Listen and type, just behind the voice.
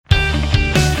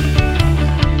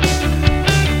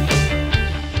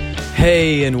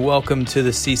Hey, and welcome to the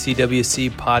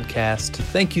CCWC podcast.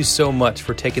 Thank you so much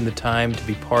for taking the time to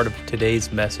be part of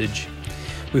today's message.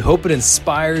 We hope it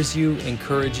inspires you,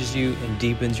 encourages you, and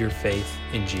deepens your faith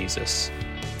in Jesus.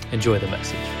 Enjoy the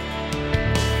message.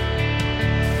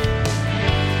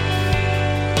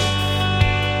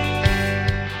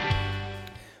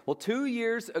 Well, 2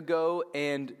 years ago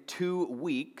and 2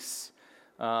 weeks,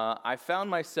 I found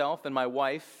myself and my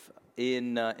wife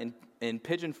in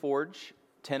Pigeon Forge,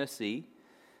 Tennessee.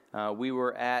 We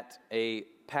were at a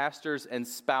pastors and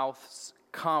spouse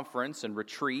conference and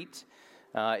retreat.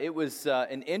 It was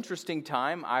an interesting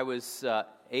time. I was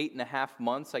 8.5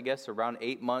 months, I guess, around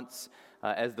 8 months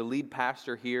as the lead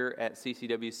pastor here at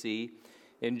CCWC,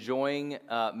 enjoying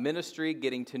ministry,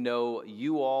 getting to know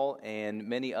you all and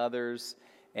many others,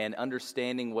 and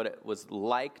understanding what it was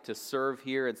like to serve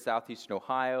here in Southeastern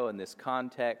Ohio in this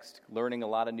context, learning a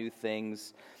lot of new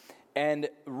things. And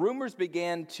rumors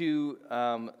began to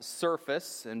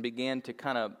surface and began to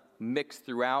kind of mix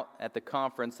throughout at the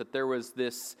conference that there was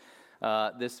this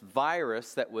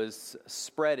virus that was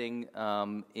spreading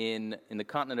in the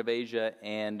continent of Asia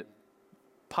and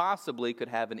possibly could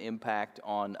have an impact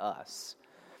on us.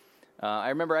 I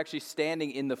remember actually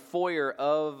standing in the foyer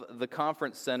of the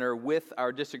conference center with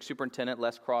our district superintendent,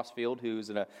 Les Crossfield, who's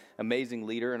an amazing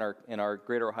leader in our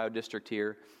Greater Ohio district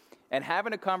here, and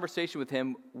having a conversation with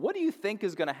him. What do you think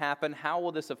is going to happen? How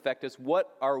will this affect us?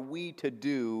 What are we to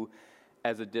do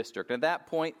as a district? At that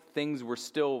point, things were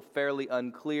still fairly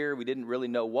unclear. We didn't really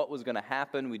know what was going to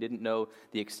happen. We didn't know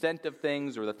the extent of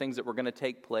things or the things that were going to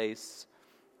take place.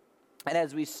 And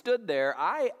as we stood there,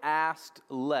 I asked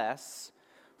Les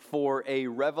for a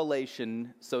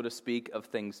revelation, so to speak, of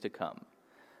things to come.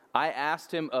 I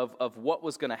asked him of what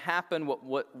was going to happen,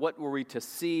 what were we to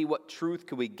see, what truth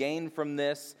could we gain from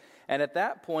this, and at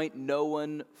that point, no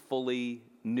one fully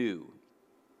knew.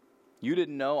 You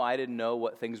didn't know, I didn't know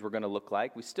what things were going to look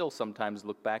like. We still sometimes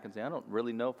look back and say, I don't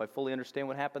really know if I fully understand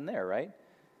what happened there, right?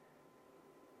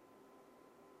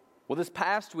 Well, this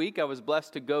past week, I was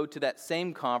blessed to go to that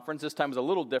same conference. This time was a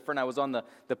little different. I was on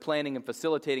the planning and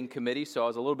facilitating committee, so I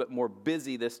was a little bit more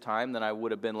busy this time than I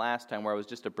would have been last time, where I was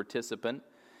just a participant.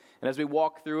 And as we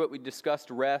walked through it, we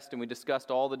discussed rest, and we discussed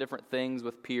all the different things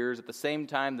with peers. At the same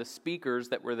time, the speakers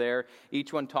that were there,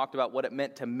 each one talked about what it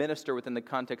meant to minister within the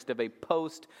context of a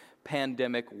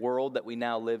post-pandemic world that we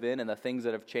now live in, and the things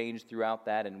that have changed throughout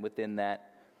that and within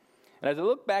that. And as I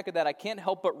look back at that, I can't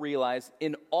help but realize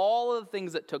in all of the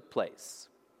things that took place,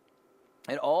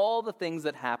 and all the things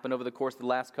that happened over the course of the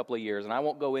last couple of years, and I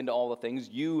won't go into all the things.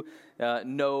 You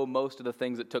know most of the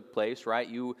things that took place, right?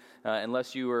 You,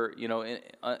 unless you were,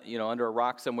 under a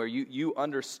rock somewhere, you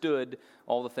understood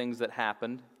all the things that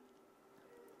happened.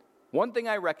 One thing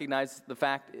I recognize, the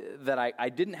fact that I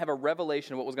didn't have a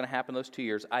revelation of what was going to happen those 2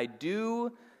 years. I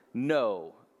do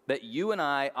know that you and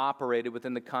I operated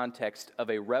within the context of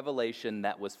a revelation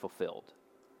that was fulfilled.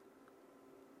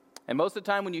 And most of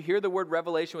the time when you hear the word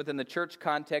revelation within the church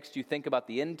context, you think about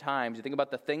the end times, you think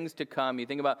about the things to come, you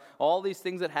think about all these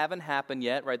things that haven't happened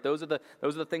yet, right? Those are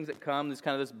the things that come, this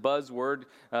buzzword,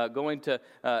 going to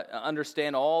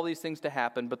understand all these things to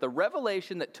happen. But the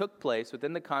revelation that took place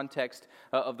within the context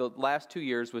of the last 2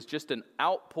 years was just an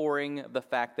outpouring of the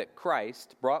fact that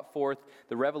Christ brought forth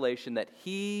the revelation that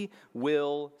He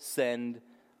will send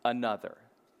another.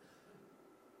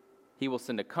 He will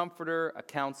send a comforter, a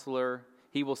counselor.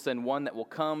 He will send one that will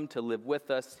come to live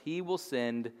with us. He will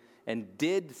send and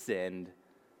did send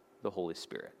the Holy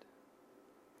Spirit.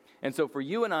 And so for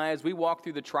you and I, as we walk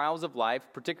through the trials of life,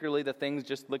 particularly the things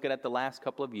just looking at the last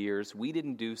couple of years, we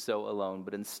didn't do so alone,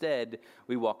 but instead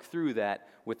we walk through that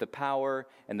with the power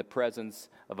and the presence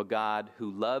of a God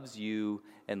who loves you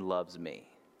and loves me.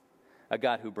 A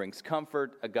God who brings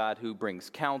comfort, a God who brings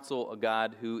counsel, a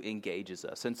God who engages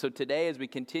us. And so today, as we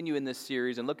continue in this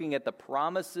series and looking at the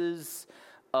promises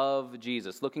of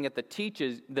Jesus, looking at the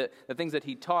things that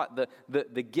He taught,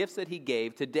 the gifts that He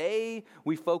gave, today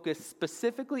we focus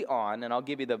specifically on, and I'll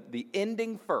give you the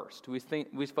ending first, we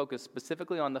focus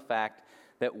specifically on the fact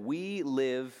that we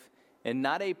live in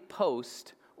not a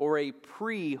post or a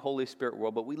pre-Holy Spirit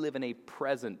world, but we live in a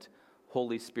present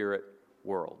Holy Spirit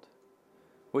world.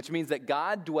 Which means that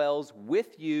God dwells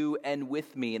with you and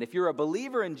with me. And if you're a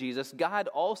believer in Jesus, God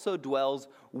also dwells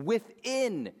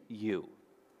within you.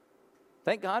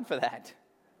 Thank God for that.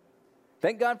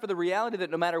 Thank God for the reality that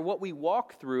no matter what we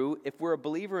walk through, if we're a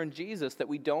believer in Jesus, that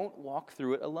we don't walk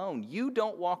through it alone. You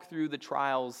don't walk through the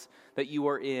trials that you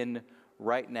are in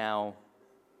right now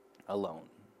alone.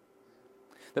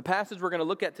 The passage we're going to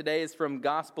look at today is from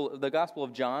the Gospel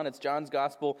of John. It's John's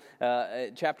Gospel,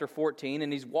 chapter 14,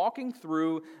 and he's walking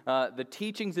through the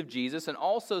teachings of Jesus and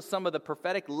also some of the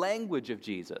prophetic language of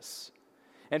Jesus.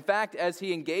 In fact, as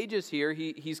he engages here,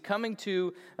 he's coming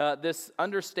to this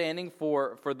understanding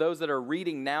for those that are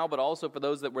reading now, but also for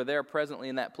those that were there presently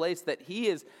in that place, that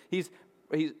he's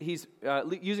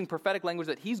using prophetic language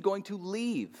that he's going to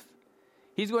leave.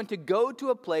 He's going to go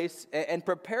to a place and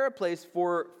prepare a place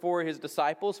for his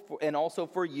disciples and also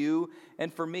for you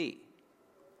and for me.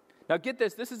 Now get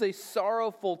this is a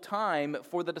sorrowful time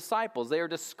for the disciples. They are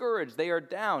discouraged. They are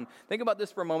down. Think about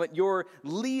this for a moment. Your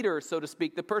leader, so to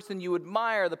speak, the person you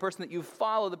admire, the person that you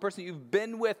follow, the person you've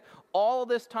been with all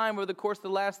this time over the course of the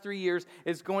last 3 years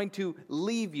is going to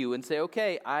leave you and say,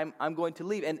 okay, I'm going to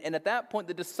leave. And at that point,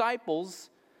 the disciples,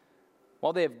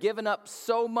 while they have given up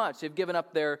so much, they've given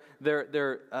up their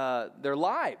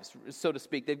lives, so to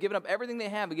speak. They've given up everything they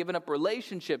have. They've given up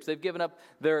relationships. They've given up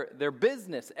their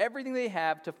business, everything they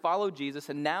have to follow Jesus.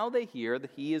 And now they hear that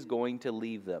he is going to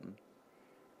leave them.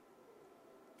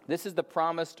 This is the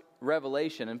promised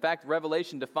revelation. In fact,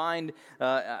 revelation defined,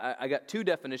 I got two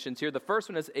definitions here. The first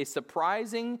one is a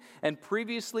surprising and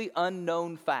previously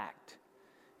unknown fact,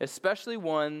 especially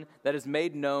one that is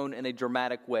made known in a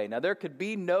dramatic way. Now, there could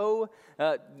be no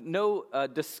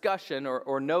discussion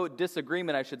or no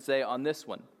disagreement, I should say, on this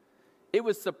one. It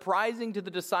was surprising to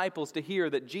the disciples to hear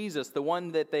that Jesus, the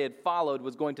one that they had followed,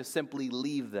 was going to simply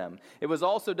leave them. It was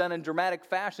also done in dramatic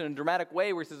fashion, in a dramatic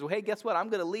way, where he says, well, hey, guess what? I'm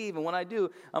going to leave, and when I do,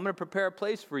 I'm going to prepare a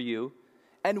place for you.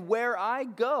 And where I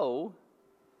go,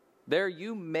 there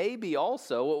you may be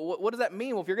also. What does that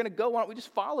mean? Well, if you're going to go, why don't we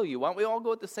just follow you? Why don't we all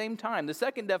go at the same time? The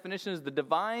second definition is the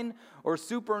divine or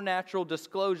supernatural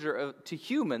disclosure to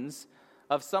humans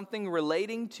of something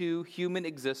relating to human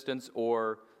existence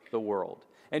or the world.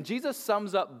 And Jesus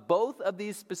sums up both of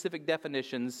these specific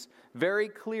definitions very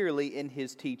clearly in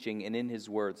his teaching and in his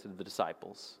words to the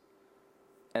disciples.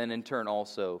 And in turn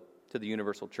also to the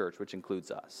universal church, which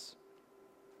includes us.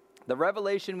 The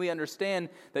revelation we understand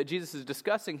that Jesus is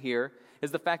discussing here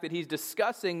is the fact that he's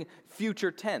discussing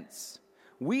future tense.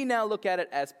 We now look at it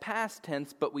as past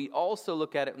tense, but we also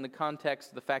look at it in the context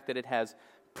of the fact that it has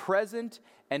present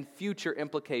and future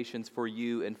implications for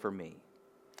you and for me.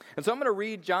 And so I'm going to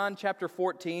read John chapter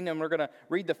 14, and we're going to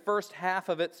read the first half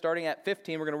of it, starting at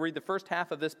 15. We're going to read the first half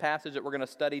of this passage that we're going to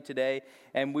study today,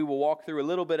 and we will walk through a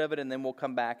little bit of it, and then we'll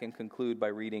come back and conclude by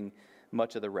reading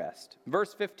much of the rest.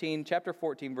 Verse 15, chapter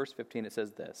 14, verse 15, it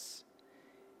says this: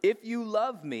 "If you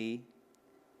love me,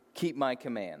 keep my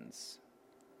commands.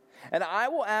 And I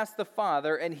will ask the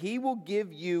Father, and he will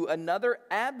give you another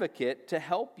advocate to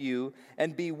help you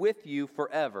and be with you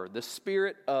forever, the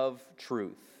Spirit of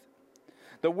truth.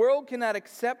 The world cannot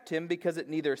accept him because it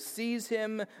neither sees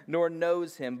him nor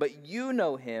knows him, but you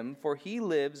know him, for he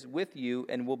lives with you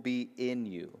and will be in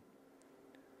you.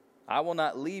 I will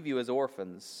not leave you as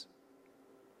orphans.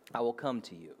 I will come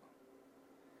to you.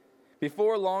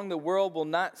 Before long, the world will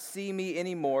not see me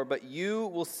anymore, but you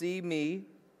will see me.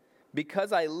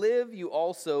 Because I live, you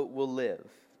also will live.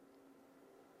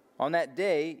 On that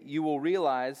day, you will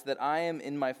realize that I am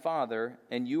in my Father,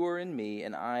 and you are in me,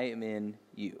 and I am in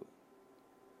you.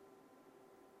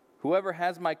 Whoever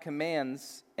has my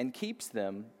commands and keeps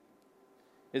them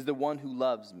is the one who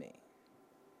loves me.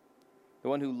 The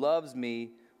one who loves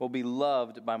me will be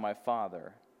loved by my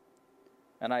Father,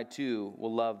 and I too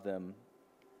will love them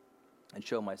and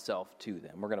show myself to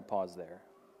them." We're going to pause there.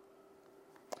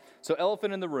 So,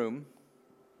 elephant in the room,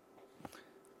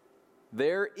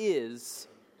 there is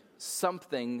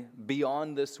something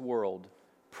beyond this world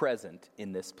present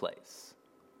in this place.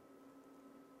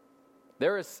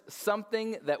 There is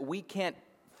something that we can't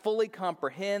fully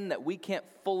comprehend, that we can't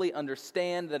fully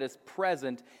understand, that is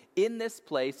present in this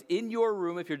place, in your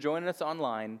room, if you're joining us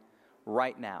online,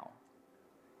 right now.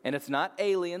 And it's not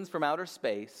aliens from outer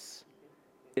space,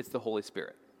 it's the Holy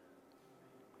Spirit.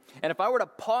 And if I were to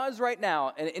pause right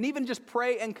now and even just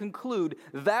pray and conclude,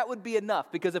 that would be enough.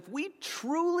 Because if we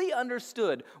truly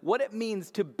understood what it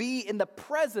means to be in the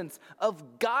presence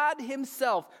of God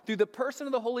himself through the person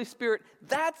of the Holy Spirit,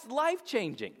 that's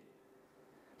life-changing.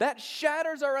 That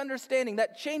shatters our understanding.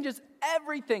 That changes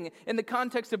everything in the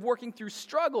context of working through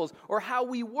struggles or how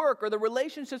we work or the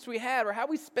relationships we have or how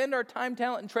we spend our time,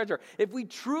 talent, and treasure. If we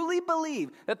truly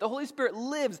believe that the Holy Spirit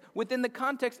lives within the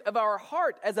context of our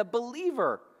heart as a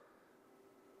believer,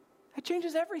 that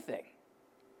changes everything.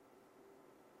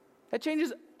 That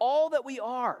changes all that we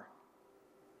are.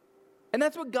 And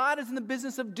that's what God is in the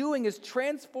business of doing, is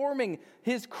transforming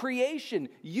his creation,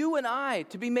 you and I,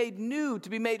 to be made new, to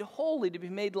be made holy, to be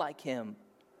made like him.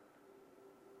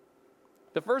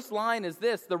 The first line is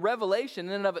this, the revelation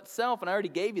in and of itself, and I already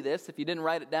gave you this. If you didn't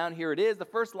write it down, here it is. The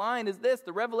first line is this,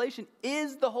 the revelation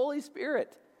is the Holy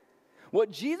Spirit. What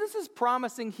Jesus is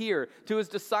promising here to his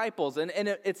disciples, and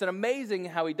it's an amazing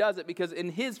how he does it, because in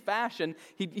his fashion,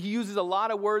 he uses a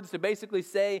lot of words to basically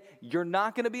say, you're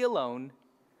not going to be alone.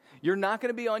 You're not going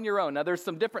to be on your own. Now, there's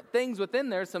some different things within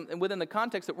there, within the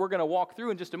context that we're going to walk through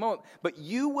in just a moment, but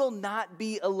you will not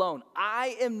be alone.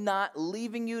 I am not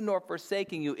leaving you nor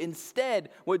forsaking you. Instead,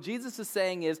 what Jesus is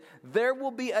saying is there will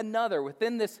be another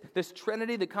within this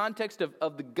Trinity, the context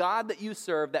of the God that you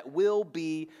serve, that will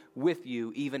be with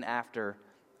you even after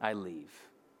I leave.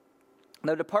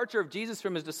 The departure of Jesus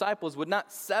from his disciples would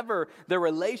not sever their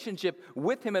relationship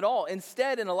with him at all.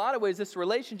 Instead, in a lot of ways, this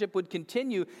relationship would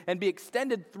continue and be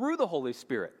extended through the Holy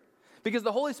Spirit. Because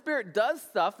the Holy Spirit does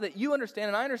stuff that you understand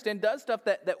and I understand, does stuff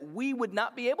that we would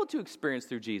not be able to experience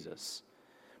through Jesus.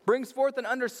 Brings forth an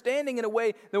understanding in a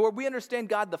way that where we understand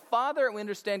God the Father and we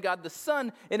understand God the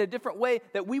Son in a different way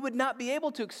that we would not be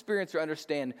able to experience or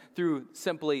understand through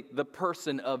simply the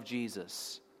person of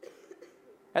Jesus.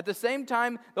 At the same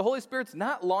time, the Holy Spirit's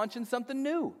not launching something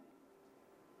new.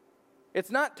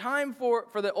 It's not time for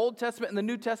the Old Testament and the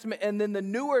New Testament and then the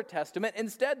Newer Testament.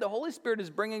 Instead, the Holy Spirit is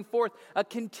bringing forth a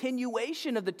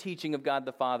continuation of the teaching of God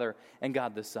the Father and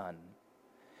God the Son.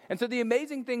 And so the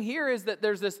amazing thing here is that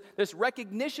there's this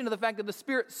recognition of the fact that the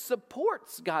Spirit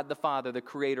supports God the Father, the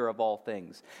creator of all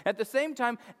things. At the same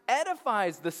time,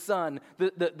 edifies the Son,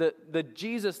 the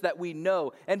Jesus that we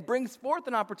know, and brings forth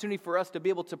an opportunity for us to be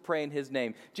able to pray in his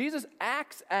name. Jesus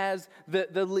acts as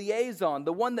the liaison,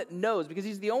 the one that knows, because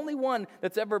he's the only one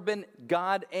that's ever been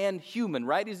God and human,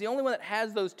 right? He's the only one that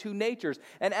has those two natures.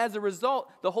 And as a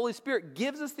result, the Holy Spirit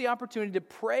gives us the opportunity to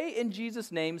pray in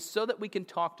Jesus' name so that we can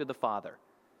talk to the Father.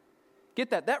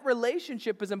 Get that? That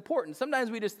relationship is important. Sometimes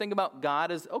we just think about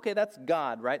God as, okay, that's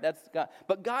God, right? That's God.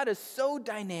 But God is so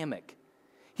dynamic.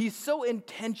 He's so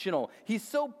intentional. He's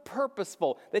so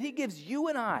purposeful that he gives you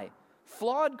and I,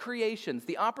 flawed creations,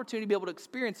 the opportunity to be able to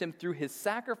experience him through his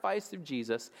sacrifice through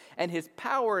Jesus and his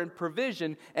power and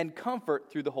provision and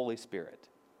comfort through the Holy Spirit.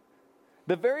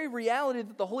 The very reality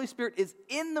that the Holy Spirit is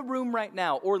in the room right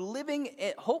now, or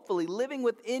hopefully living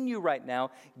within you right now,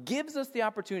 gives us the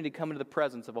opportunity to come into the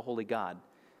presence of a holy God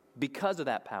because of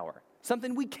that power.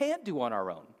 Something we can't do on our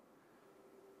own.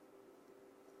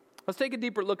 Let's take a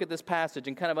deeper look at this passage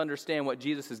and kind of understand what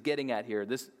Jesus is getting at here,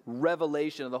 this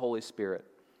revelation of the Holy Spirit.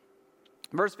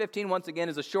 Verse 15, once again,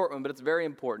 is a short one, but it's very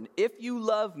important. If you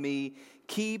love me,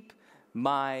 keep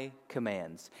my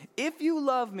commands. If you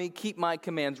love me, keep my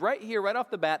commands. Right here, right off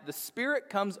the bat, the Spirit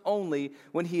comes only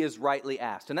when he is rightly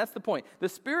asked. And that's the point. The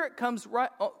Spirit comes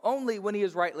only when he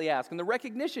is rightly asked. And the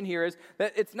recognition here is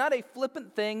that it's not a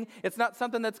flippant thing. It's not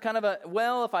something that's kind of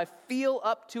if I feel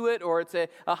up to it, or it's a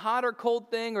hot or cold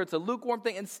thing, or it's a lukewarm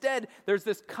thing. Instead, there's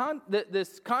this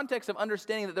context of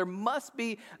understanding that there must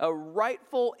be a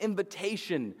rightful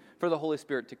invitation for the Holy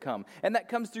Spirit to come. And that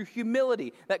comes through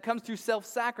humility. That comes through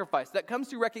self-sacrifice. That comes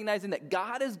through recognizing that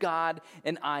God is God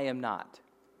and I am not.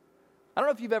 I don't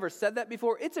know if you've ever said that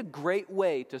before. It's a great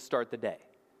way to start the day.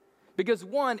 Because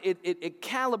one, it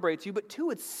calibrates you, but two,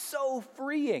 it's so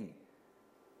freeing.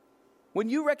 When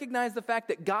you recognize the fact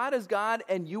that God is God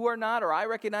and you are not, or I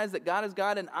recognize that God is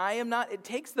God and I am not, it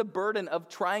takes the burden of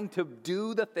trying to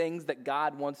do the things that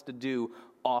God wants to do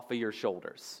off of your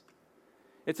shoulders.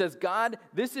 It says, God,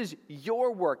 this is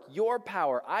your work, your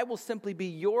power. I will simply be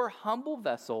your humble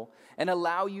vessel and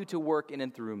allow you to work in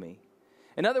and through me.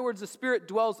 In other words, the Spirit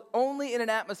dwells only in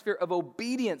an atmosphere of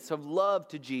obedience, of love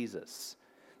to Jesus.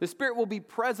 The Spirit will be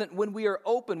present when we are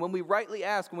open, when we rightly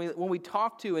ask, when we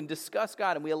talk to and discuss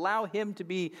God, and we allow him to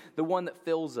be the one that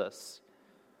fills us.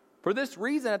 For this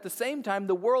reason, at the same time,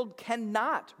 the world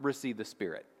cannot receive the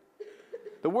Spirit.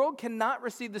 The world cannot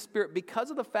receive the Spirit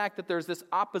because of the fact that there's this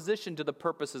opposition to the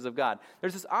purposes of God.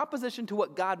 There's this opposition to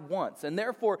what God wants, and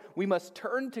therefore we must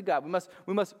turn to God.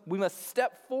 We must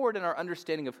step forward in our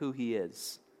understanding of who he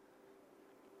is.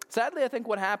 Sadly, I think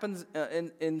what happens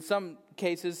in some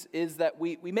cases is that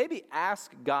we maybe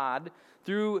ask God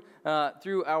through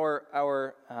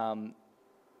our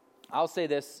I'll say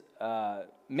this,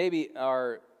 maybe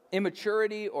our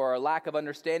immaturity or our lack of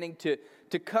understanding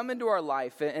to come into our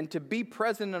life and to be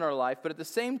present in our life, but at the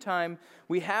same time,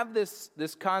 we have this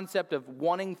concept of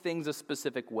wanting things a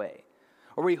specific way.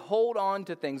 Or we hold on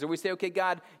to things, or we say, okay,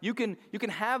 God, you can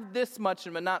have this much,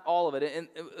 but not all of it. And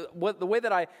the way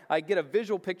that I get a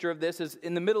visual picture of this is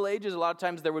in the Middle Ages, a lot of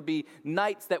times there would be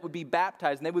knights that would be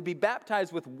baptized, and they would be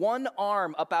baptized with one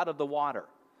arm up out of the water.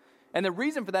 And the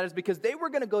reason for that is because they were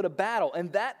going to go to battle,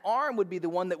 and that arm would be the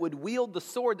one that would wield the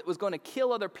sword that was going to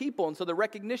kill other people. And so the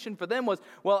recognition for them was,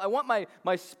 well, I want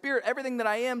my spirit, everything that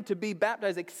I am, to be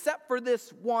baptized except for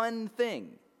this one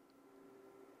thing.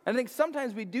 And I think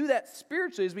sometimes we do that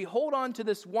spiritually as we hold on to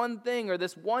this one thing or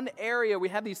this one area. We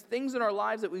have these things in our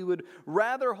lives that we would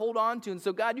rather hold on to. And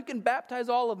so, God, you can baptize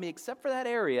all of me except for that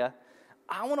area.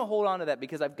 I want to hold on to that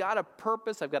because I've got a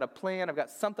purpose, I've got a plan, I've got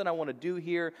something I want to do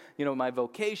here, my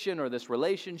vocation or this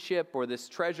relationship or this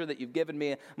treasure that you've given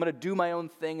me. I'm going to do my own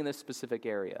thing in this specific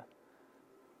area.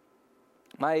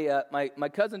 My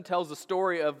cousin tells the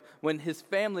story of when his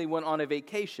family went on a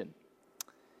vacation.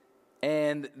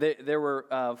 And there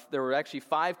were actually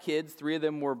 5 kids. 3 of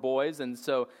them were boys, and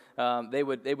so they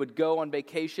would go on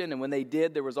vacation. And when they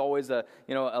did, there was always a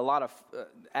lot of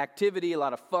activity, a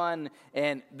lot of fun.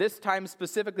 And this time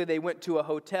specifically, they went to a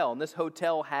hotel, and this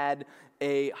hotel had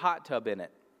a hot tub in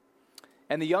it.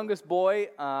 And the youngest boy,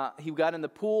 he got in the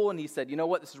pool, and he said, "You know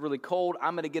what? This is really cold.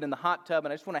 I'm going to get in the hot tub,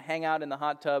 and I just want to hang out in the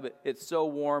hot tub. It's so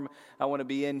warm. I want to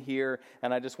be in here,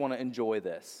 and I just want to enjoy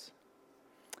this."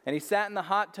 And he sat in the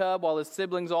hot tub while his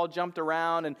siblings all jumped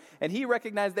around, and he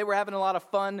recognized they were having a lot of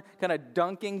fun kind of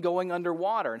dunking, going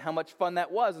underwater, and how much fun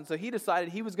that was. And so he decided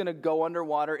he was going to go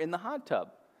underwater in the hot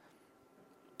tub.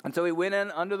 And so he went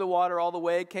in under the water all the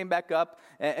way, came back up,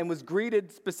 and was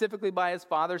greeted specifically by his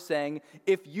father saying,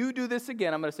 "If you do this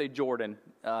again," I'm going to say Jordan.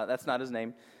 That's not his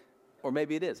name. Or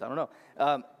maybe it is. I don't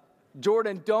know.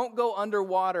 "Jordan, don't go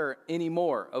underwater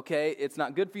anymore, okay? It's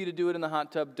not good for you to do it in the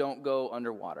hot tub. Don't go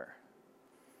underwater."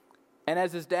 And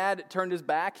as his dad turned his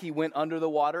back, he went under the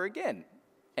water again.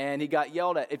 And he got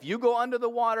yelled at. "If you go under the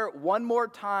water one more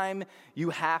time, you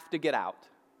have to get out."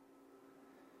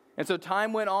 And so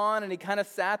time went on, and he kind of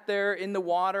sat there in the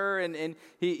water, and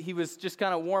he was just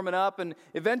kind of warming up. And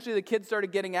eventually the kids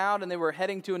started getting out, and they were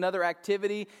heading to another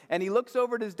activity. And he looks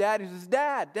over at his dad. He says,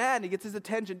 Dad, and he gets his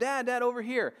attention. Dad, over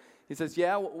here. He says,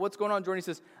 "Yeah, what's going on, Jordan?" He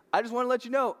says, "I just want to let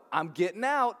you know, I'm getting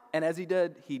out." And as he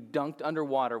did, he dunked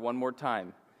underwater one more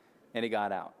time. And he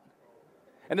got out.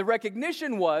 And the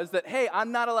recognition was that, hey,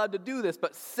 I'm not allowed to do this,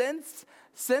 but since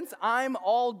I'm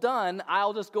all done,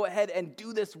 I'll just go ahead and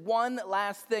do this one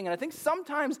last thing. And I think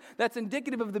sometimes that's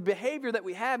indicative of the behavior that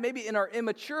we have, maybe in our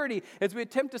immaturity, as we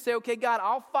attempt to say, okay, God,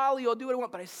 I'll follow you, I'll do what I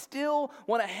want, but I still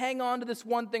want to hang on to this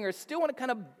one thing, or still want to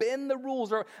kind of bend the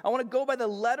rules, or I want to go by the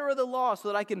letter of the law so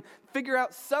that I can figure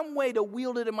out some way to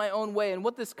wield it in my own way. And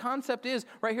what this concept is,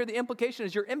 right here, the implication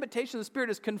is your invitation of the Spirit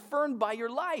is confirmed by your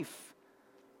life.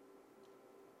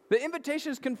 The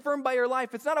invitation is confirmed by your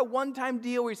life. It's not a one-time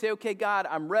deal where you say, okay, God,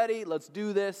 I'm ready, let's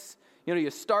do this.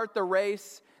 You start the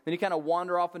race, then you kind of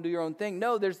wander off and do your own thing.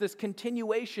 No, there's this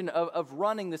continuation of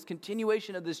running, this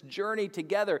continuation of this journey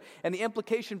together. And the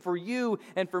implication for you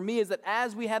and for me is that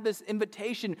as we have this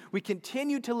invitation, we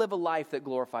continue to live a life that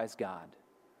glorifies God.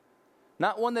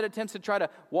 Not one that attempts to try to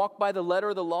walk by the letter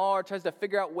of the law or tries to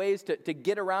figure out ways to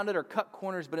get around it or cut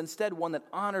corners, but instead one that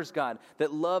honors God,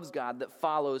 that loves God, that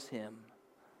follows Him.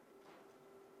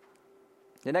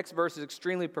 The next verse is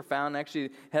extremely profound. Actually,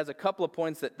 it has a couple of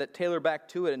points that tailor back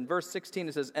to it. In verse 16,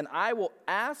 it says, "And I will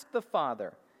ask the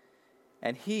Father,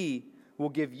 and He will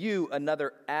give you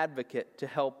another advocate to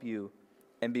help you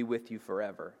and be with you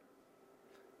forever."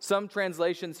 Some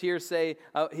translations here say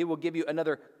He will give you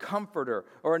another comforter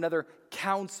or another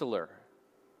counselor.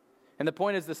 And the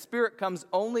point is, the Spirit comes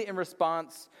only in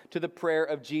response to the prayer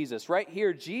of Jesus. Right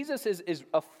here, Jesus is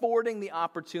affording the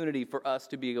opportunity for us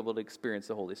to be able to experience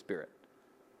the Holy Spirit.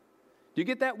 Do you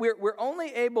get that? We're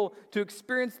only able to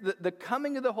experience the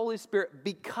coming of the Holy Spirit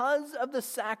because of the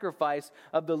sacrifice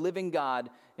of the living God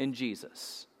in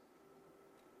Jesus.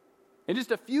 In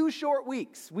just a few short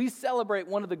weeks, we celebrate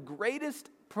one of the greatest,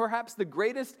 perhaps the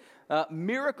greatest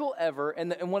miracle ever,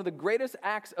 and one of the greatest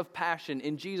acts of passion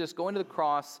in Jesus going to the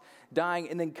cross, dying,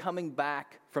 and then coming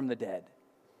back from the dead.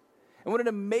 And what an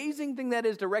amazing thing that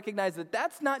is to recognize that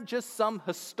that's not just some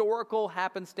historical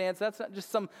happenstance. That's not just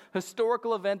some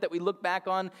historical event that we look back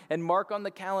on and mark on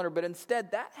the calendar. But instead,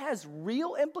 that has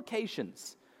real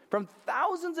implications from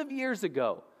thousands of years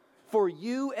ago for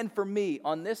you and for me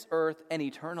on this earth and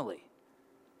eternally.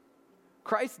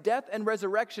 Christ's death and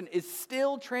resurrection is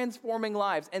still transforming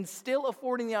lives and still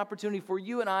affording the opportunity for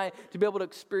you and I to be able to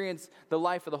experience the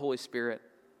life of the Holy Spirit.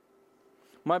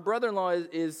 My brother-in-law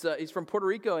he's from Puerto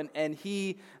Rico, and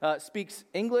he speaks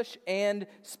English and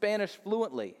Spanish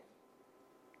fluently.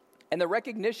 And the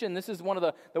recognition, this is one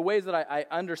of the ways that I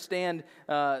understand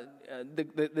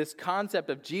this concept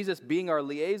of Jesus being our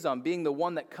liaison, being the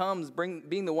one that comes,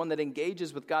 being the one that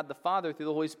engages with God the Father through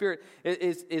the Holy Spirit,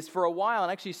 is for a while,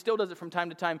 and actually still does it from time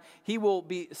to time. He will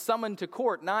be summoned to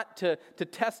court, not to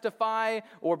testify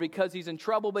or because he's in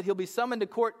trouble, but he'll be summoned to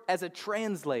court as a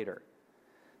translator.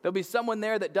 There'll be someone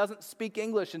there that doesn't speak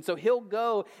English, and so he'll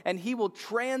go and he will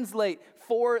translate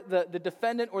for the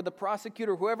defendant or the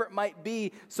prosecutor, whoever it might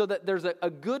be, so that there's a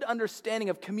good understanding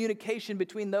of communication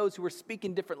between those who are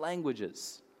speaking different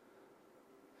languages.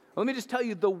 Let me just tell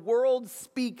you, the world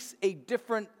speaks a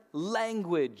different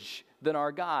language than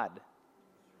our God.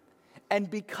 And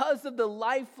because of the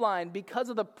lifeline, because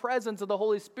of the presence of the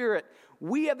Holy Spirit,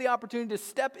 we have the opportunity to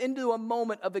step into a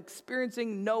moment of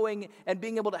experiencing, knowing, and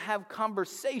being able to have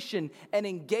conversation and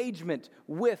engagement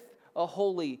with a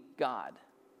holy God.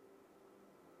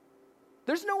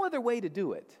 There's no other way to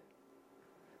do it.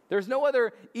 There's no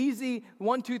other easy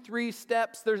 1, 2, 3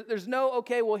 steps. There's no,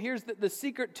 okay, well, here's the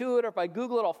secret to it, or if I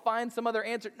Google it, I'll find some other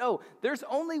answer. No, there's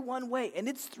only one way, and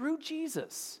it's through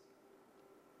Jesus.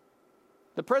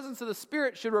 The presence of the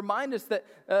Spirit should remind us that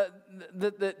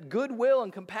the goodwill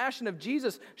and compassion of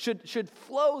Jesus should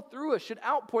flow through us, should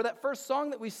outpour. That first song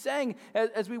that we sang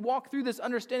as we walk through this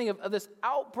understanding of this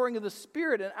outpouring of the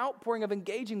Spirit and outpouring of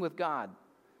engaging with God.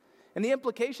 And the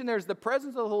implication there is the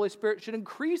presence of the Holy Spirit should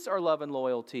increase our love and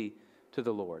loyalty to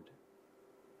the Lord.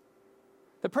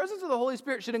 The presence of the Holy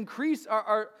Spirit should increase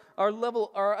our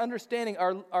level, our understanding,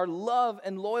 our love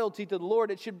and loyalty to the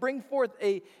Lord. It should bring forth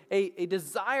a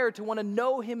desire to want to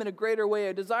know Him in a greater way,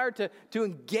 a desire to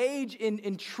engage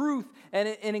in truth and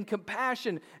in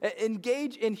compassion,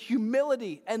 engage in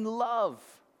humility and love.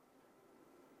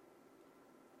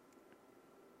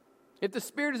 If the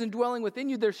Spirit is indwelling within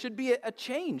you, there should be a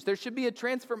change. There should be a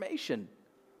transformation.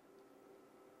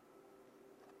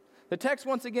 The text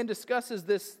once again discusses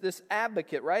this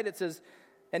advocate, right? It says,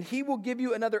 and He will give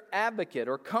you another advocate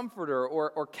or comforter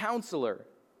or counselor.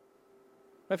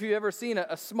 If you've ever seen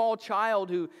a small child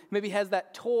who maybe has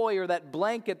that toy or that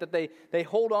blanket that they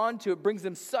hold on to, it brings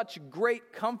them such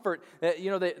great comfort that,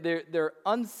 they're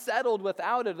unsettled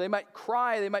without it. They might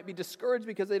cry, they might be discouraged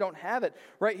because they don't have it.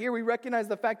 Right here we recognize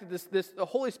the fact that the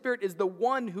Holy Spirit is the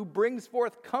one who brings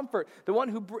forth comfort, the one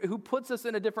who puts us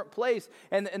in a different place.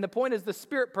 And the point is the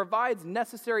Spirit provides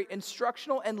necessary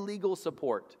instructional and legal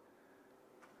support.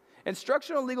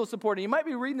 Instructional and legal support. And you might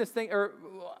be reading this thing or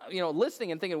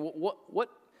listening and thinking, what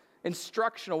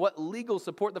instructional, what legal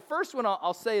support? The first one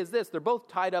I'll say is this. They're both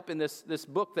tied up in this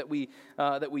book that we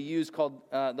use called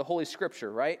the Holy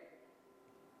Scripture, right?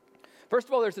 First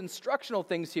of all, there's instructional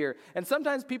things here. And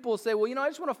sometimes people will say, well, I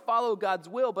just want to follow God's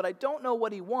will, but I don't know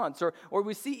what He wants. Or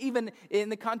we see even in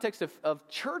the context of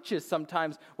churches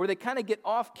sometimes where they kind of get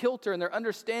off kilter in their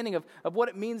understanding of what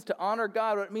it means to honor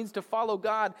God, what it means to follow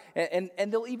God. And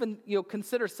they'll even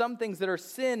consider some things that are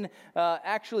sin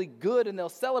actually good, and they'll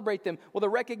celebrate them. Well, the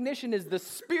recognition is the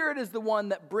Spirit is the one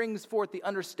that brings forth the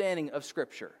understanding of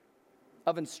Scripture,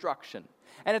 of instruction.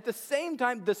 And at the same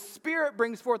time, the Spirit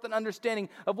brings forth an understanding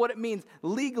of what it means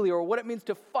legally or what it means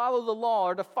to follow the law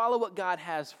or to follow what God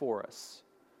has for us.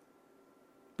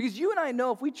 Because you and I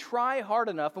know if we try hard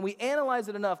enough and we analyze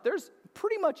it enough, there's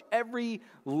pretty much every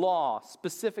law,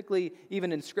 specifically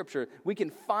even in Scripture, we can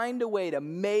find a way to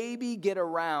maybe get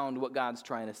around what God's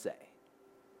trying to say.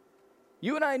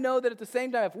 You and I know that at the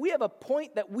same time, if we have a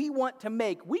point that we want to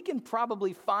make, we can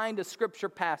probably find a Scripture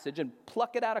passage and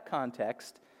pluck it out of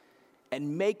context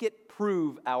and make it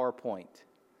prove our point.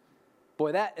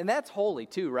 Boy, that's holy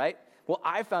too, right? Well,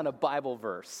 I found a Bible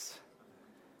verse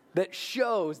that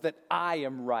shows that I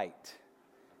am right.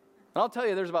 And I'll tell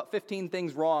you, there's about 15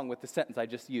 things wrong with the sentence I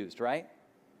just used, right?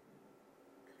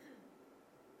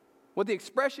 What the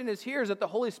expression is here is that the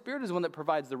Holy Spirit is the one that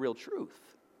provides the real truth.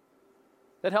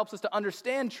 That helps us to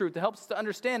understand truth. That helps us to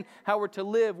understand how we're to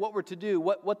live, what we're to do,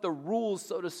 what the rules,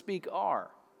 so to speak,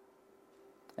 are.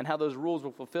 And how those rules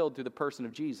were fulfilled through the person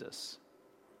of Jesus.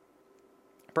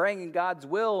 Praying in God's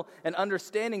will and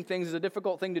understanding things is a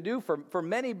difficult thing to do for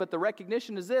many, but the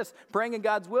recognition is this. Praying in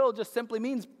God's will just simply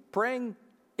means praying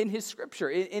in His Scripture,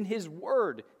 in His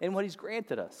Word, in what He's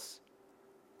granted us.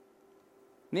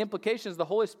 And the implication is the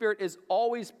Holy Spirit is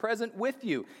always present with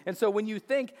you. And so when you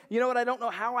think, I don't know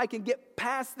how I can get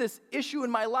past this issue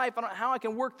in my life. I don't know how I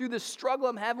can work through this struggle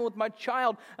I'm having with my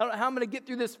child. I don't know how I'm going to get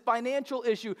through this financial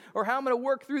issue or how I'm going to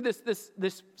work through this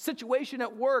situation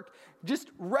at work.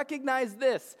 Just recognize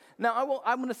this. Now,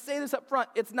 I'm going to say this up front.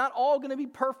 It's not all going to be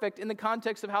perfect in the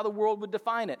context of how the world would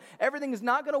define it. Everything is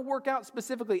not going to work out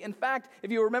specifically. In fact,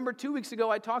 if you remember 2 weeks ago,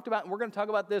 I talked about, and we're going to talk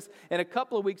about this in a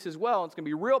couple of weeks as well, it's going to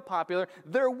be real popular,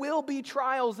 There will be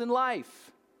trials in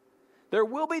life. There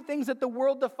will be things that the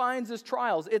world defines as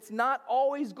trials. It's not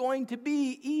always going to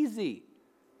be easy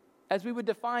as we would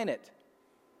define it.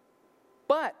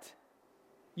 But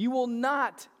you will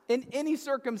not, in any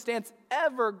circumstance,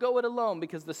 ever go it alone,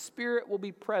 because the Spirit will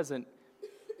be present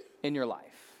in your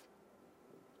life.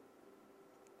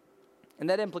 And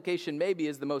that implication maybe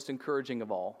is the most encouraging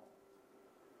of all.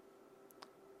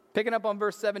 Picking up on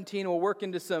verse 17, we'll work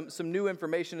into some new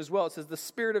information as well. It says the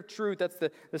Spirit of truth, that's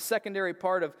the secondary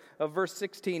part of verse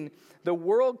 16. The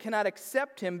world cannot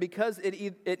accept him because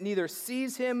it neither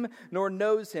sees him nor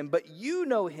knows him. But you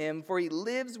know him, for he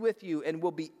lives with you and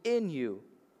will be in you.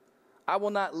 I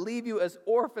will not leave you as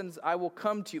orphans, I will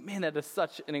come to you. Man, that is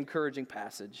such an encouraging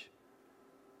passage.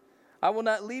 I will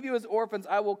not leave you as orphans,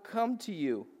 I will come to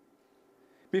you.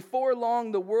 Before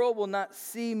long, the world will not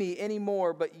see me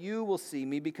anymore, but you will see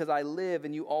me, because I live,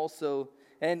 and you also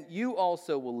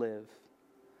will live.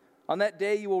 On that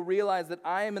day you will realize that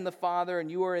I am in the Father,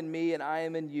 and you are in me, and I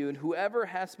am in you. And whoever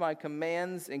has my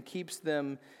commands and keeps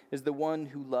them is the one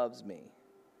who loves me.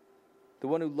 The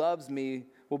one who loves me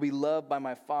will be loved by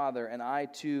my Father, and I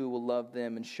too will love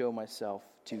them and show myself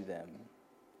to them.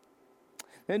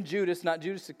 Then Judas, not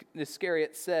Judas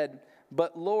Iscariot, said,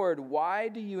 But Lord, why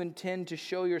do you intend to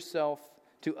show yourself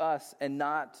to us and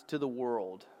not to the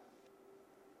world?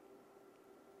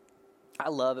 I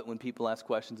love it when people ask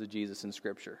questions of Jesus in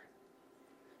Scripture.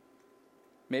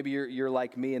 Maybe you're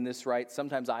like me in this, right?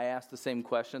 Sometimes I ask the same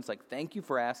question. It's like, thank you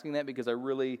for asking that, because I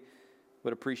really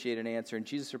would appreciate an answer. And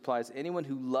Jesus replies, anyone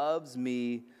who loves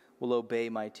me will obey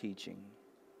my teaching.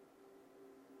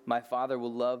 My Father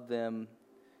will love them,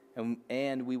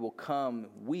 and we will come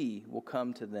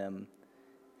to them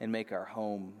and make our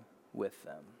home with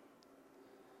them.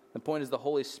 The point is, the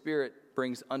Holy Spirit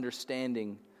brings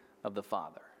understanding of the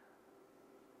Father.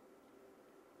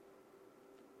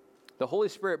 The Holy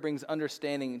Spirit brings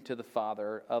understanding to the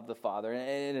Father, of the Father.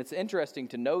 And it's interesting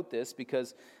to note this,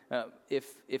 because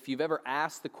if you've ever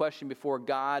asked the question before,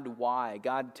 God, why?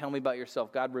 God, tell me about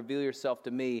yourself. God, reveal yourself to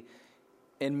me.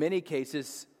 In many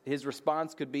cases, his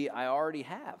response could be, I already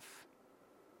have.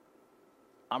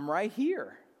 I'm right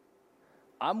here.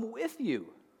 I'm with you.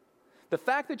 The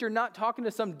fact that you're not talking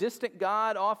to some distant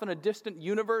God off in a distant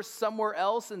universe somewhere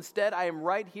else. Instead, I am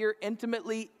right here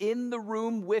intimately in the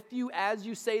room with you as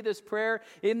you say this prayer,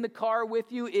 in the car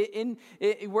with you, in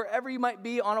wherever you might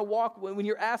be on a walk. When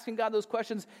you're asking God those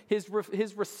questions, his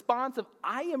response of,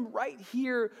 I am right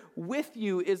here with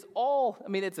you is all,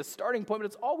 it's a starting point, but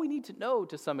it's all we need to know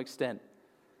to some extent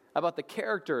about the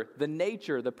character, the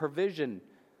nature, the provision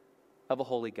of a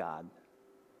holy God.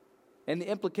 And the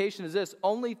implication is this: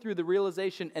 only through the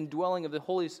realization and dwelling of the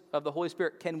Holy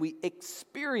Spirit can we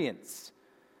experience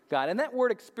God. And that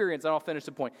word experience, and I'll finish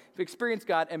the point, experience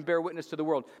God and bear witness to the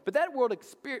world. But that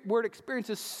word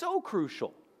experience is so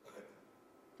crucial,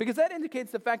 because that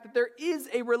indicates the fact that there is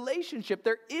a relationship,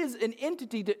 there is an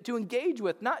entity to engage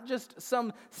with, not just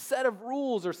some set of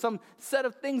rules or some set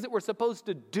of things that we're supposed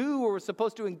to do or we're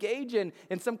supposed to engage in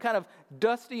some kind of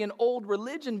dusty and old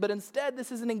religion, but instead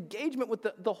this is an engagement with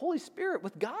the Holy Spirit,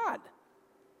 with God.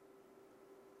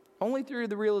 Only through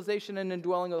the realization and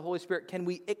indwelling of the Holy Spirit can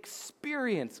we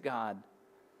experience God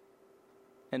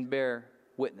and bear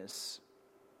witness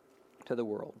to the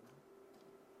world.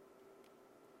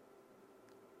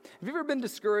 Have you ever been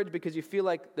discouraged because you feel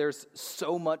like there's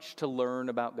so much to learn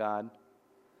about God?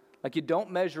 Like you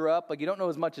don't measure up, like you don't know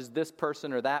as much as this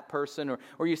person or that person,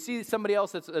 or you see somebody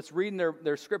else that's reading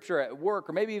their scripture at work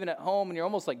or maybe even at home, and you're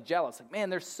almost like jealous. Like,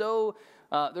 man, they're so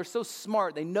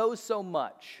smart. They know so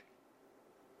much.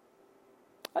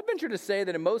 I'd venture to say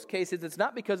that in most cases, it's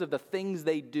not because of the things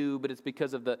they do, but it's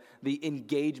because of the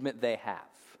engagement they have.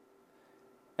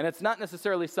 And it's not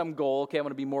necessarily some goal, okay, I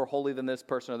want to be more holy than this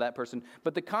person or that person.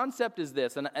 But the concept is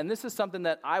this, and this is something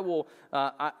that I will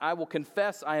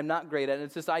confess I am not great at. And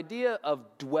it's this idea of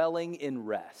dwelling in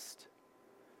rest.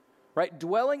 Right?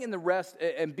 Dwelling in the rest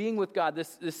and being with God.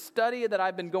 This study that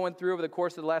I've been going through over the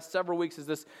course of the last several weeks is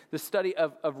this study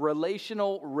of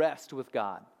relational rest with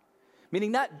God.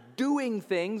 Meaning not doing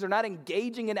things or not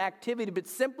engaging in activity, but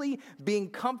simply being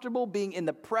comfortable being in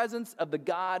the presence of the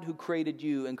God who created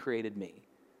you and created me.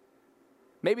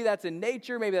 Maybe that's in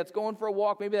nature, maybe that's going for a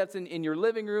walk, maybe that's in your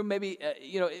living room, maybe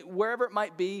wherever it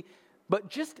might be,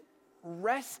 but just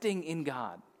resting in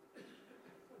God.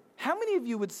 How many of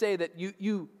you would say that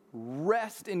you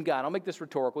rest in God? I'll make this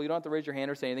rhetorical. You don't have to raise your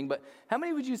hand or say anything, but how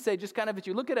many would you say, just kind of, if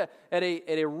you look at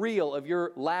a reel of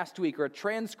your last week or a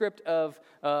transcript of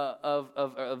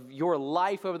your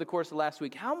life over the course of last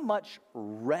week, how much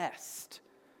rest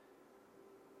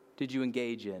did you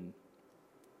engage in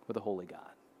with a holy God?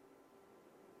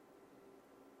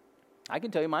 I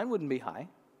can tell you mine wouldn't be high.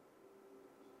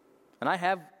 And I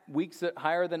have weeks that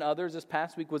higher than others. This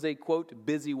past week was a, quote,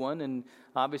 busy one. And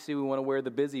obviously we want to wear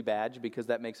the busy badge because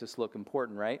that makes us look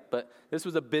important, right? But this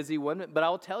was a busy one. But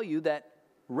I'll tell you that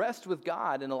rest with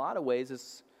God in a lot of ways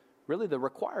is really the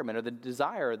requirement or the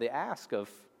desire or the ask of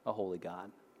a holy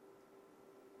God.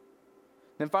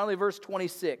 Then finally, verse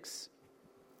 26,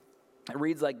 it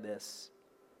reads like this.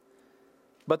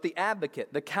 But the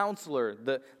advocate, the counselor,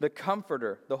 the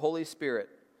comforter, the Holy Spirit,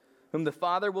 whom the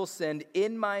Father will send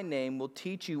in my name, will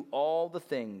teach you all the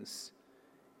things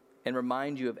and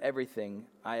remind you of everything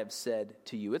I have said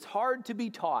to you. It's hard to be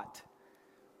taught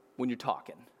when you're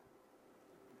talking.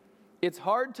 It's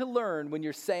hard to learn when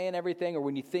you're saying everything or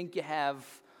when you think you have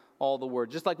all the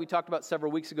words. Just like we talked about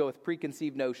several weeks ago with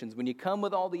preconceived notions. When you come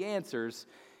with all the answers,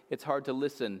 it's hard to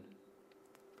listen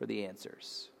for the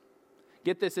answers.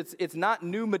 Get this, it's not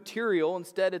new material.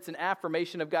 Instead, it's an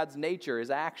affirmation of God's nature, His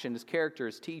action, His character,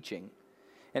 His teaching.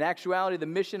 In actuality, the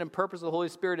mission and purpose of the Holy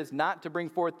Spirit is not to bring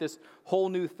forth this whole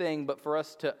new thing, but for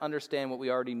us to understand what we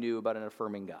already knew about an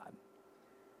affirming God.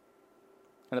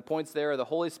 And the points there are the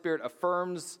Holy Spirit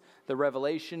affirms the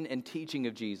revelation and teaching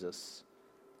of Jesus.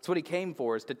 That's what He came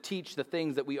for, is to teach the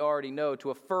things that we already know,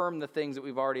 to affirm the things that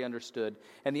we've already understood.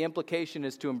 And the implication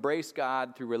is to embrace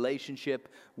God through relationship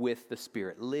with the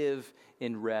Spirit. Live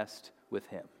in rest with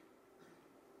Him.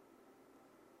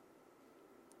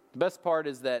 The best part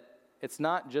is that it's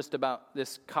not just about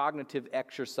this cognitive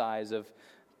exercise of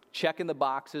checking the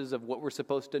boxes of what we're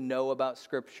supposed to know about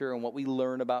Scripture and what we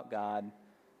learn about God.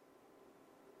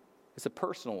 It's a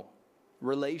personal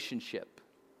relationship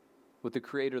with the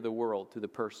Creator of the world through the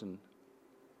person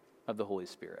of the Holy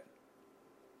Spirit.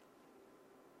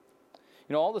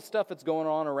 You know, all the stuff that's going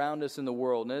on around us in the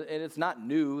world, and it's not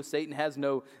new. Satan has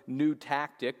no new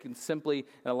tactic. And simply,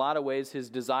 in a lot of ways, his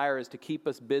desire is to keep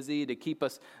us busy, to keep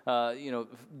us,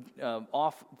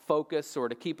 off focus, or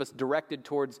to keep us directed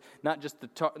towards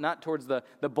not towards the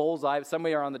bullseye. Some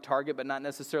way are on the target, but not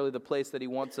necessarily the place that he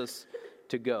wants us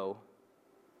to go.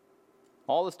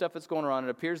 All the stuff that's going on, it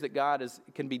appears that God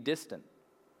can be distant,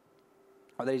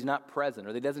 or that He's not present,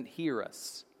 or that He doesn't hear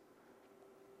us.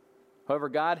 However,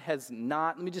 God has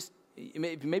not,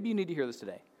 maybe you need to hear this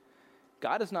today.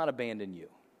 God has not abandoned you.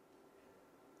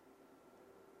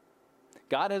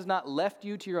 God has not left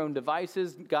you to your own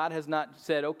devices. God has not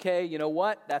said, okay, you know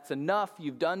what, that's enough,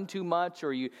 you've done too much,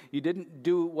 or you didn't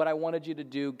do what I wanted you to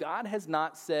do. God has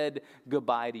not said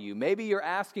goodbye to you. Maybe you're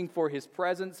asking for His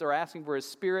presence or asking for His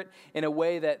Spirit in a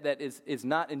way that is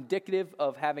not indicative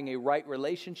of having a right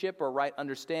relationship or right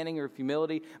understanding or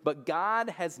humility, but God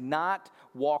has not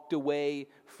walked away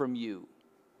from you.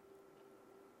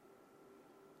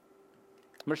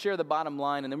 I'm going to share the bottom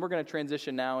line, and then we're going to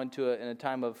transition now into a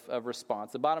time of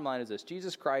response. The bottom line is this: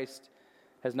 Jesus Christ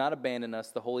has not abandoned us.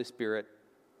 The Holy Spirit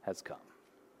has come.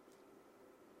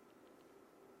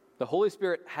 The Holy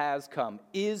Spirit has come,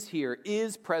 is here,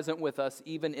 is present with us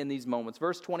even in these moments.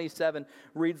 Verse 27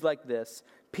 reads like this: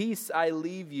 Peace I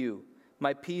leave you,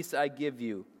 my peace I give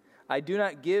you. I do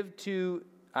not give to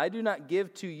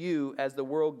you as the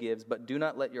world gives, but do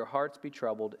not let your hearts be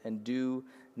troubled, and do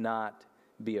not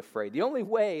be afraid. The only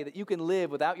way that you can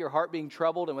live without your heart being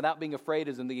troubled and without being afraid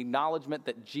is in the acknowledgement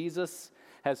that Jesus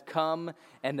has come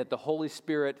and that the Holy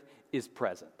Spirit is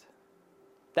present.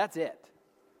 That's it.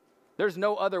 There's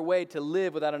no other way to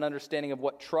live without an understanding of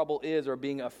what trouble is or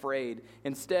being afraid.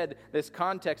 Instead, this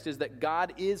context is that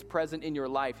God is present in your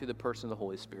life through the person of the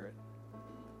Holy Spirit.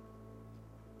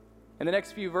 In the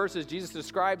next few verses, Jesus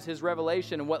describes His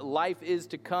revelation and what life is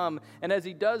to come. And as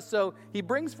He does so, He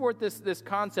brings forth this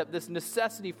concept, this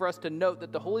necessity for us to note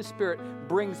that the Holy Spirit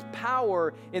brings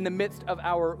power in the midst of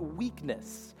our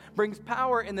weakness, brings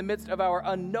power in the midst of our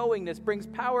unknowingness, brings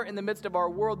power in the midst of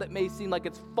our world that may seem like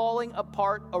it's falling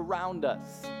apart around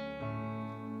us.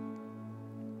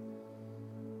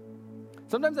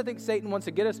 Sometimes I think Satan wants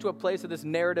to get us to a place of this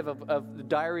narrative of the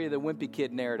Diary of the Wimpy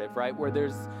Kid narrative, right? Where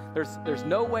there's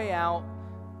no way out.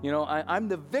 You know, I'm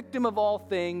the victim of all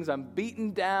things. I'm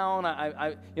beaten down.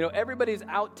 Everybody's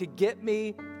out to get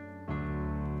me.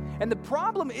 And the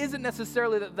problem isn't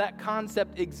necessarily that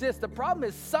concept exists. The problem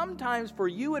is sometimes for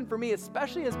you and for me,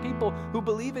 especially as people who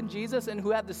believe in Jesus and who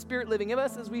have the Spirit living in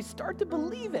us, is we start to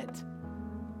believe it.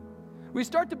 We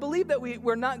start to believe that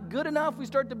we're not good enough. We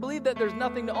start to believe that there's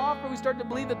nothing to offer. We start to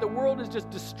believe that the world is just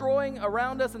destroying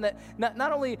around us, and that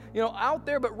not only out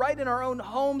there, but right in our own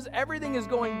homes, everything is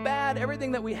going bad.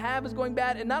 Everything that we have is going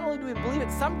bad. And not only do we believe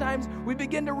it, sometimes we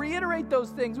begin to reiterate those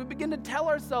things. We begin to tell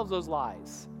ourselves those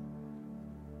lies.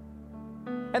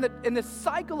 And this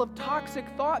cycle of toxic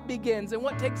thought begins, and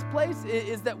what takes place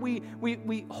is that we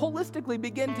holistically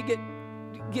begin to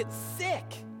get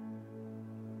sick.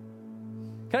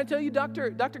 Can I tell you,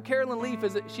 Dr. Carolyn Leaf,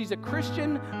 she's a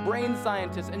Christian brain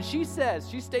scientist, and she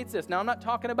states this. Now, I'm not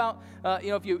talking about,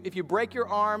 if you break your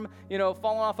arm,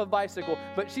 falling off a bicycle,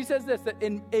 but she says this, that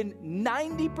in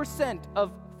 90%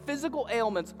 of physical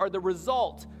ailments are the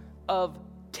result of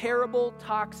terrible,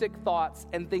 toxic thoughts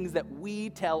and things that we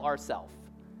tell ourselves.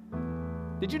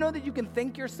 Did you know that you can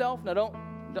think yourself? Now,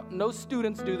 no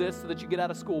students do this so that you get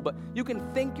out of school, but you can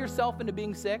think yourself into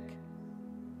being sick.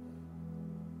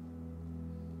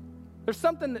 There's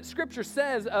something that Scripture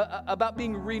says about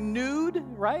being renewed,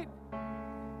 right?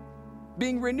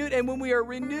 Being renewed, and when we are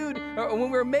renewed, or when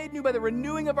we're made new by the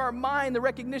renewing of our mind, the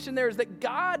recognition there is that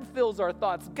God fills our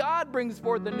thoughts. God brings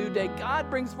forth a new day. God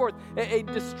brings forth a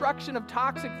destruction of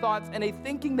toxic thoughts and a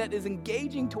thinking that is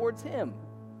engaging towards Him.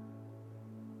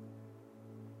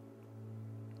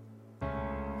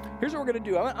 Here's what we're going to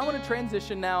do. I want to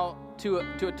transition now to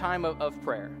a time of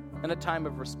prayer and a time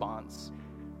of response.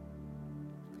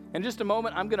 In just a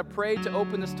moment, I'm going to pray to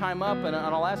open this time up, and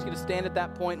I'll ask you to stand at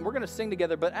that point, and we're going to sing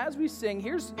together. But as we sing,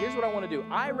 here's what I want to do.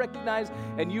 I recognize,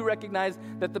 and you recognize,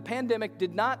 that the pandemic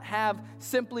did not have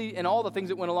simply, and all the things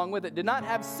that went along with it, did not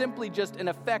have simply just an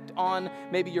effect on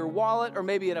maybe your wallet or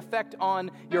maybe an effect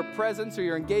on your presence or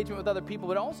your engagement with other people,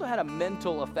 but it also had a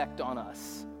mental effect on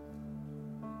us.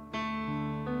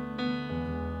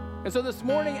 And so this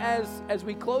morning, as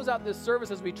we close out this service,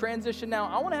 as we transition now,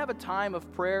 I want to have a time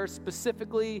of prayer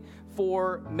specifically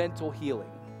for mental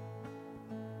healing.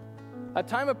 A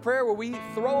time of prayer where we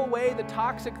throw away the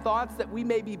toxic thoughts that we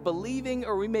may be believing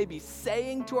or we may be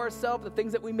saying to ourselves, the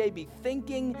things that we may be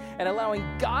thinking, and allowing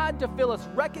God to fill us,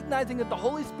 recognizing that the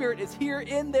Holy Spirit is here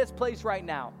in this place right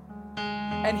now.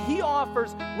 And He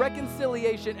offers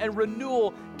reconciliation and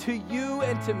renewal to you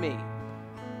and to me.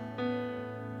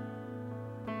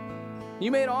 You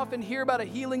may often hear about a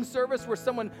healing service where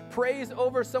someone prays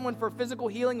over someone for physical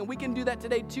healing, and we can do that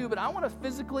today too, but I want to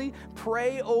physically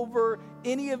pray over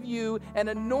any of you and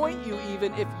anoint you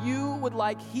even if you would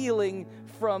like healing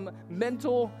from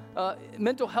mental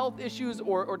health issues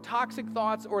or toxic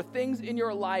thoughts or things in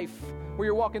your life where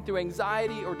you're walking through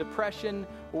anxiety or depression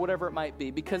or whatever it might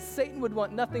be, because Satan would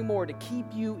want nothing more to keep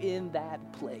you in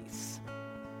that place.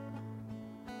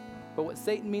 But what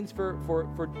Satan means for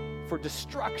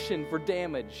destruction, for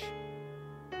damage,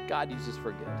 God uses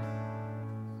for good.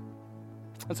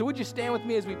 And so would you stand with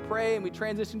me as we pray and we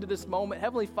transition to this moment?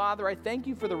 Heavenly Father, I thank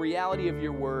you for the reality of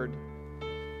your word.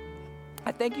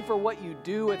 I thank you for what you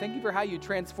do. I thank you for how you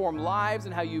transform lives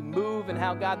and how you move, and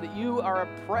how, God, that you are a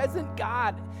present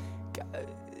God.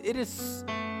 It's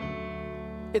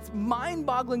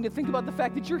mind-boggling to think about the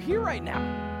fact that you're here right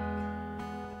now.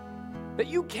 That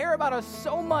you care about us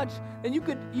so much, and you're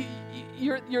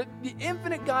the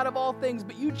infinite God of all things,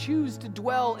 but you choose to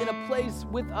dwell in a place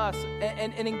with us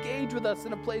and engage with us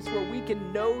in a place where we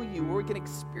can know you, where we can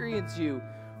experience you,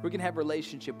 where we can have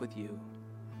relationship with you.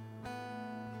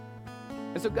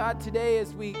 And so God, today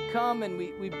as we come and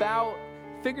we bow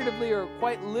figuratively or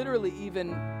quite literally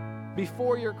even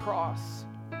before your cross,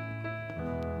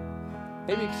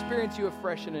 may we experience you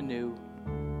afresh and anew.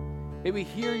 May we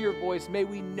hear your voice. May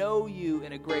we know you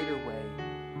in a greater way.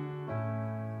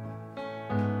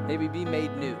 May we be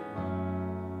made new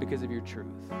because of your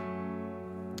truth.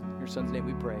 In your Son's name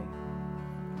we pray.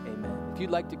 Amen. If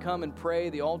you'd like to come and pray,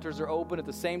 the altars are open. At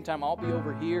the same time, I'll be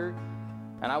over here,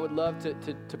 and I would love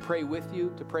to pray with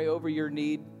you, to pray over your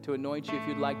need, to anoint you if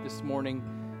you'd like this morning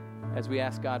as we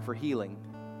ask God for healing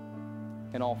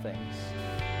in all things.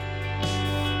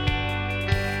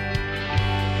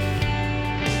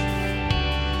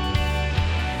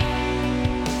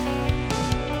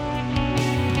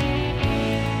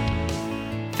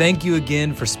 Thank you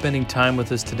again for spending time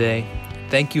with us today.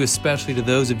 Thank you especially to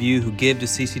those of you who give to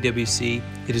CCWC.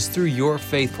 It is through your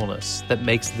faithfulness that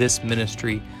makes this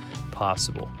ministry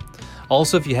possible.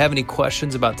 Also, if you have any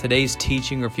questions about today's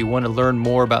teaching, or if you want to learn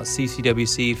more about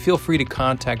CCWC, feel free to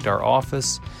contact our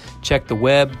office, check the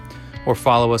web, or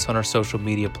follow us on our social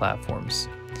media platforms.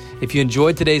 If you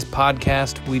enjoyed today's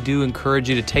podcast, we do encourage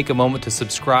you to take a moment to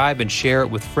subscribe and share it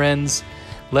with friends.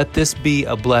 Let this be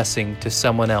a blessing to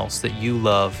someone else that you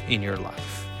love in your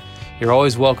life. You're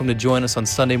always welcome to join us on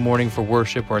Sunday morning for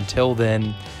worship, or until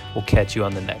then, we'll catch you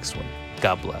on the next one.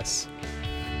 God bless.